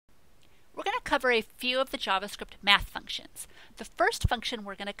cover a few of the JavaScript math functions. The first function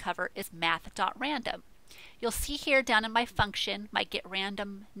we're going to cover is Math.random. You'll see here down in my function, my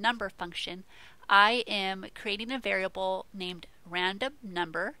getRandomNumber function, I am creating a variable named random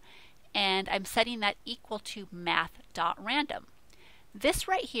number, and I'm setting that equal to Math.random. This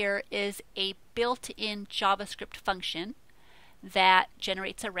right here is a built-in JavaScript function that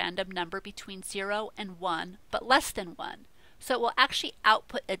generates a random number between 0 and 1, but less than 1. So it will actually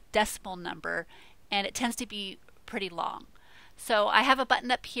output a decimal number, and it tends to be pretty long. So I have a button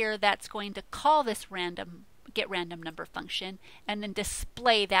up here that's going to call this getRandomNumber function and then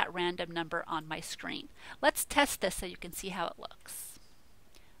display that random number on my screen. Let's test this so you can see how it looks.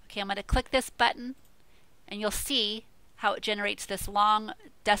 Okay, I'm going to click this button, and you'll see how it generates this long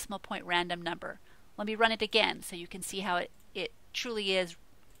decimal point random number. Let me run it again so you can see how it truly is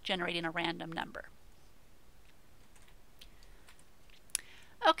generating a random number.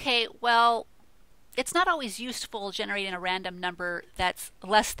 Okay, well, it's not always useful generating a random number that's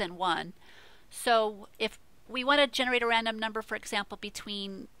less than 1. So if we want to generate a random number, for example,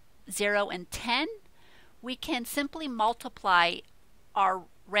 between 0 and 10, we can simply multiply our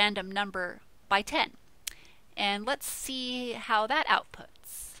random number by 10. And let's see how that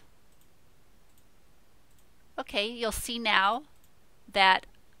outputs. Okay, you'll see now that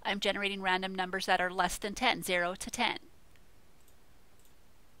I'm generating random numbers that are less than 10, 0 to 10.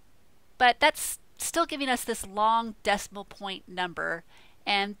 But that's still giving us this long decimal point number,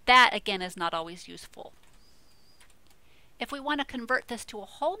 and that again is not always useful. If we want to convert this to a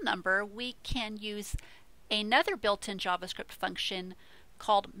whole number, we can use another built-in JavaScript function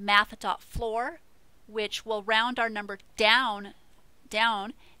called Math.floor, which will round our number down.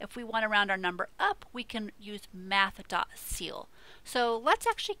 If we want to round our number up, we can use Math.ceil. So let's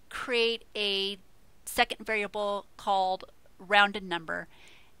actually create a second variable called rounded number.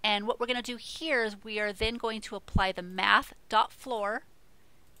 And what we're going to do here is we are then going to apply the Math.floor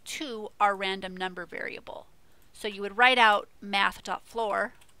to our random number variable. So you would write out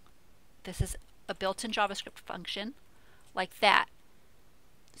Math.floor. This is a built-in JavaScript function like that.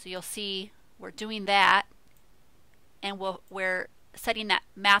 So you'll see we're doing that, and we're setting that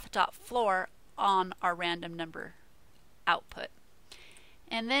Math.floor on our random number output.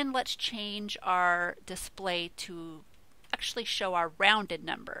 And then let's change our display to actually show our rounded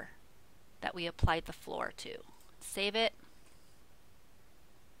number that we applied the floor to. Save it.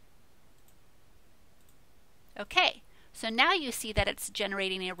 Okay, so now you see that it's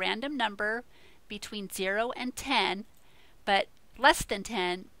generating a random number between 0 and 10, but less than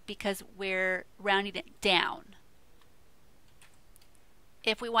 10 because we're rounding it down.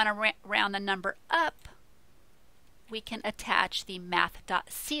 If we want to round the number up, we can attach the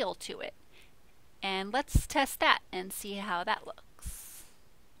Math.ceil to it. And let's test that and see how that looks.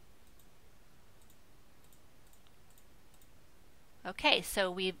 Okay,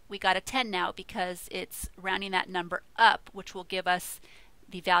 so we got a 10 now because it's rounding that number up, which will give us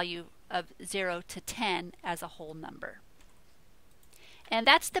the value of 0 to 10 as a whole number. And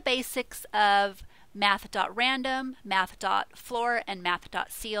that's the basics of Math.random, Math.floor, and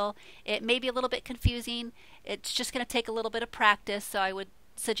Math.ceil. It may be a little bit confusing. It's just going to take a little bit of practice, so I would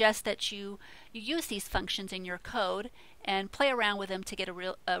suggest that you use these functions in your code and play around with them to get a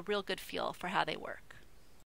real good feel for how they work.